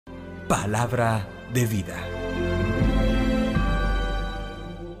Palabra de vida.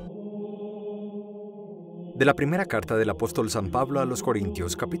 De la primera carta del apóstol San Pablo a los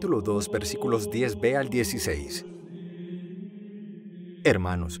Corintios, capítulo 2, versículos 10b al 16.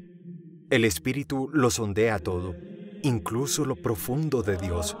 Hermanos, el Espíritu lo sondea todo, incluso lo profundo de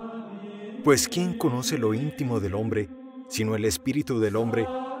Dios. Pues ¿quién conoce lo íntimo del hombre, sino el Espíritu del hombre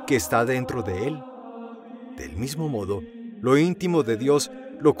que está dentro de él? Del mismo modo, lo íntimo de Dios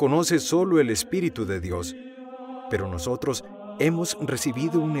lo conoce solo el Espíritu de Dios. Pero nosotros hemos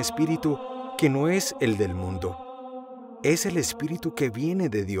recibido un Espíritu que no es el del mundo. Es el Espíritu que viene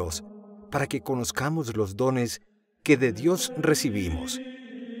de Dios, para que conozcamos los dones que de Dios recibimos.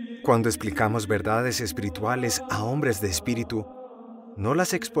 Cuando explicamos verdades espirituales a hombres de espíritu, no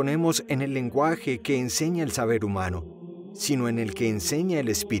las exponemos en el lenguaje que enseña el saber humano, sino en el que enseña el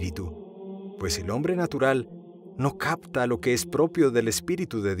Espíritu, pues el hombre natural no capta lo que es propio del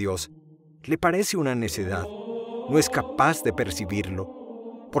Espíritu de Dios. Le parece una necedad, no es capaz de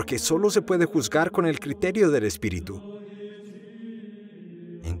percibirlo, porque solo se puede juzgar con el criterio del Espíritu.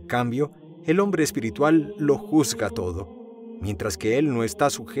 En cambio, el hombre espiritual lo juzga todo, mientras que él no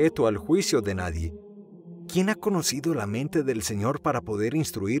está sujeto al juicio de nadie. ¿Quién ha conocido la mente del Señor para poder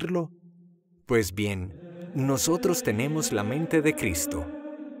instruirlo? Pues bien, nosotros tenemos la mente de Cristo.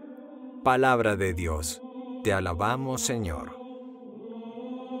 Palabra de Dios. Te alabamos, Señor.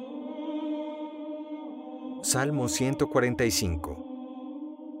 Salmo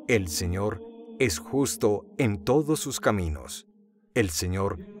 145. El Señor es justo en todos sus caminos. El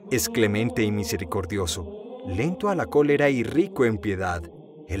Señor es clemente y misericordioso, lento a la cólera y rico en piedad.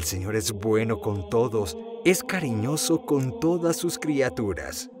 El Señor es bueno con todos, es cariñoso con todas sus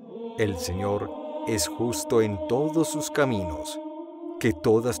criaturas. El Señor es justo en todos sus caminos. Que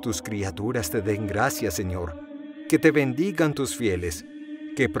todas tus criaturas te den gracias, Señor. Que te bendigan tus fieles.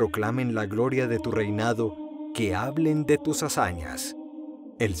 Que proclamen la gloria de tu reinado. Que hablen de tus hazañas.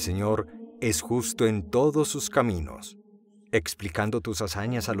 El Señor es justo en todos sus caminos, explicando tus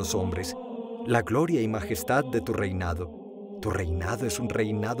hazañas a los hombres, la gloria y majestad de tu reinado. Tu reinado es un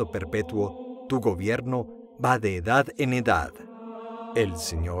reinado perpetuo. Tu gobierno va de edad en edad. El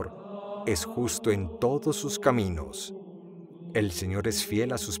Señor es justo en todos sus caminos. El Señor es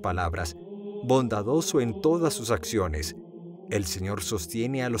fiel a sus palabras, bondadoso en todas sus acciones. El Señor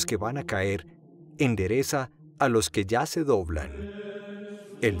sostiene a los que van a caer, endereza a los que ya se doblan.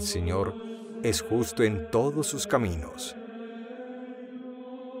 El Señor es justo en todos sus caminos.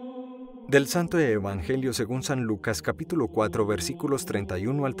 Del Santo Evangelio según San Lucas, capítulo 4, versículos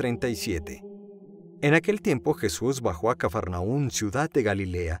 31 al 37. En aquel tiempo Jesús bajó a Cafarnaún, ciudad de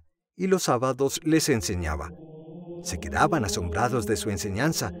Galilea, y los sábados les enseñaba. Se quedaban asombrados de su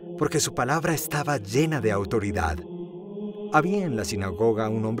enseñanza, porque su palabra estaba llena de autoridad. Había en la sinagoga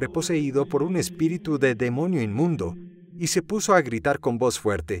un hombre poseído por un espíritu de demonio inmundo, y se puso a gritar con voz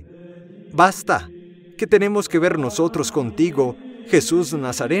fuerte: «¡Basta! ¿Qué tenemos que ver nosotros contigo, Jesús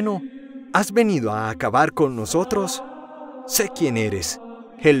Nazareno? ¿Has venido a acabar con nosotros? Sé quién eres,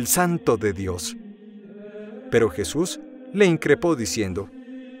 el Santo de Dios». Pero Jesús le increpó diciendo: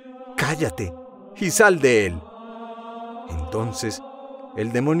 «Cállate y sal de él». Entonces,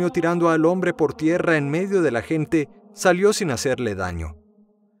 el demonio, tirando al hombre por tierra en medio de la gente, salió sin hacerle daño.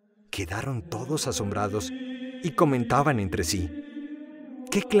 Quedaron todos asombrados y comentaban entre sí: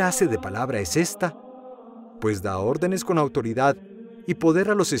 ¿qué clase de palabra es esta? Pues da órdenes con autoridad y poder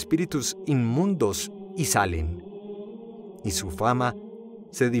a los espíritus inmundos y salen. Y su fama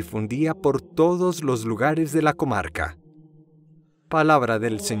se difundía por todos los lugares de la comarca. Palabra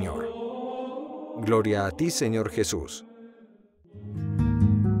del Señor. Gloria a ti, Señor Jesús.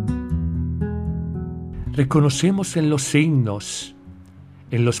 Reconocemos en los signos,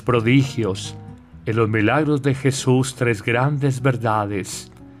 en los prodigios, en los milagros de Jesús tres grandes verdades.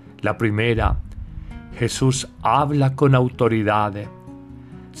 La primera, Jesús habla con autoridad,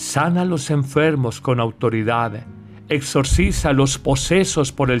 sana a los enfermos con autoridad, exorciza a los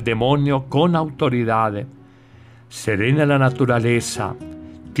posesos por el demonio con autoridad, serena la naturaleza,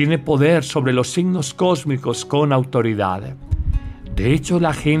 tiene poder sobre los signos cósmicos con autoridad. De hecho,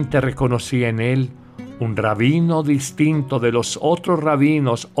 la gente reconocía en él un rabino distinto de los otros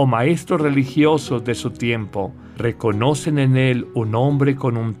rabinos o maestros religiosos de su tiempo. Reconocen en él un hombre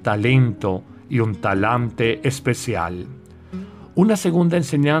con un talento y un talante especial. Una segunda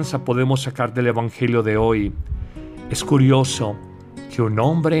enseñanza podemos sacar del Evangelio de hoy. Es curioso que un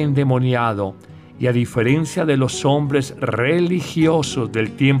hombre endemoniado, y a diferencia de los hombres religiosos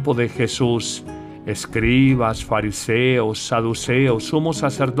del tiempo de Jesús, escribas, fariseos, saduceos, sumos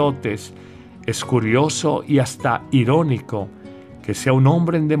sacerdotes, es curioso y hasta irónico que sea un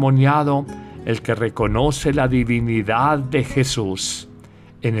hombre endemoniado el que reconoce la divinidad de Jesús.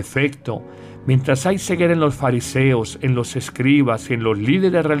 En efecto, mientras hay ceguera en los fariseos, en los escribas y en los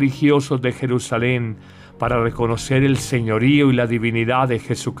líderes religiosos de Jerusalén para reconocer el señorío y la divinidad de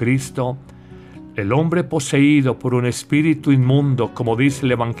Jesucristo, el hombre poseído por un espíritu inmundo, como dice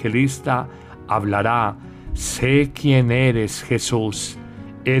el evangelista, hablará: sé quién eres, Jesús,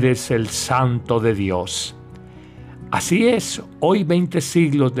 eres el Santo de Dios. Así es, hoy 20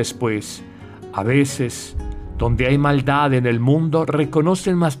 siglos después, a veces, donde hay maldad en el mundo,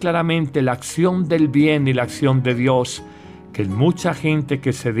 reconocen más claramente la acción del bien y la acción de Dios que en mucha gente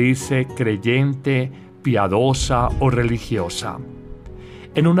que se dice creyente, piadosa o religiosa.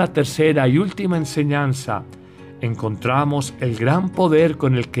 En una tercera y última enseñanza, encontramos el gran poder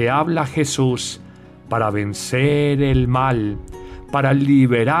con el que habla Jesús para vencer el mal, para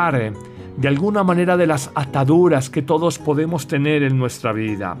liberar de alguna manera de las ataduras que todos podemos tener en nuestra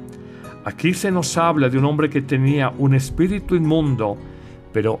vida. Aquí se nos habla de un hombre que tenía un espíritu inmundo,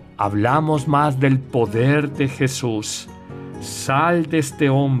 pero hablamos más del poder de Jesús. Sal de este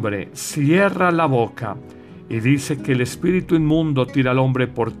hombre, cierra la boca. Y dice que el espíritu inmundo tira al hombre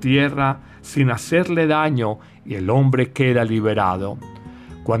por tierra sin hacerle daño y el hombre queda liberado.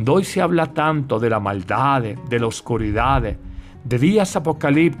 Cuando hoy se habla tanto de la maldad, de la oscuridad, de días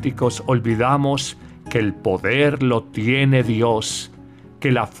apocalípticos, olvidamos que el poder lo tiene Dios,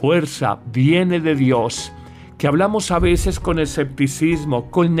 que la fuerza viene de Dios, que hablamos a veces con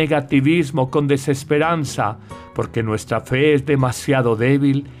escepticismo, con negativismo, con desesperanza, porque nuestra fe es demasiado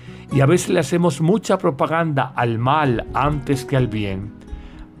débil y a veces le hacemos mucha propaganda al mal antes que al bien.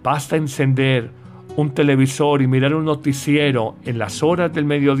 Basta encender un televisor y mirar un noticiero en las horas del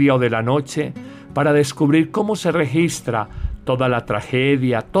mediodía o de la noche para descubrir cómo se registra toda la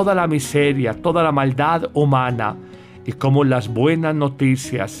tragedia, toda la miseria, toda la maldad humana y cómo las buenas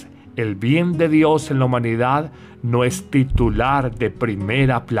noticias, el bien de Dios en la humanidad no es titular de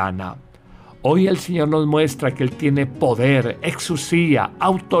primera plana. Hoy el Señor nos muestra que Él tiene poder, exusía,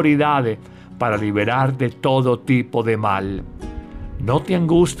 autoridad para liberar de todo tipo de mal. No te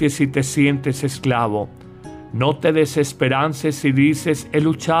angusties si te sientes esclavo. No te desesperances si dices: he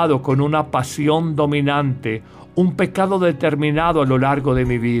luchado con una pasión dominante, un pecado determinado a lo largo de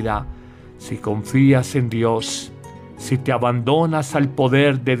mi vida. Si confías en Dios, si te abandonas al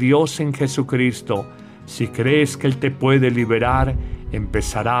poder de Dios en Jesucristo, si crees que Él te puede liberar,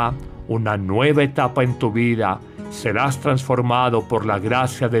 empezará una nueva etapa en tu vida. Serás transformado por la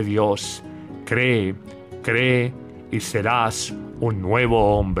gracia de Dios. Cree, cree y serás un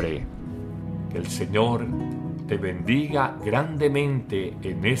nuevo hombre. Que el Señor te bendiga grandemente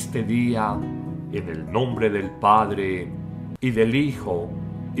en este día, en el nombre del Padre, y del Hijo,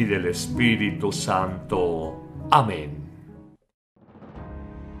 y del Espíritu Santo. Amén.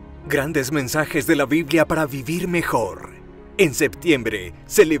 Grandes mensajes de la Biblia para vivir mejor. En septiembre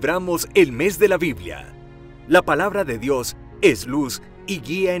celebramos el mes de la Biblia. La palabra de Dios es luz y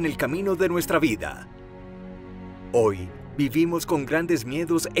guía en el camino de nuestra vida. Hoy vivimos con grandes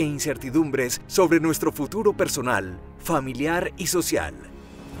miedos e incertidumbres sobre nuestro futuro personal, familiar y social.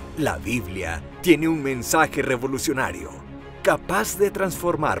 La Biblia tiene un mensaje revolucionario, capaz de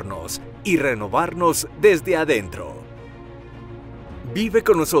transformarnos y renovarnos desde adentro. Vive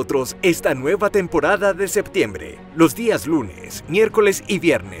con nosotros esta nueva temporada de septiembre, los días lunes, miércoles y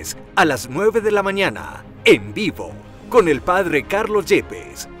viernes a las 9 de la mañana, en vivo, con el Padre Carlos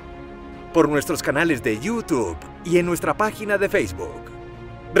Yepes, por nuestros canales de YouTube y en nuestra página de Facebook.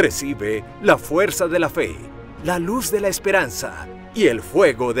 Recibe la fuerza de la fe, la luz de la esperanza y el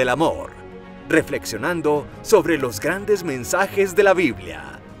fuego del amor, reflexionando sobre los grandes mensajes de la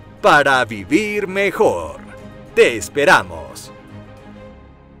Biblia, para vivir mejor. ¡Te esperamos!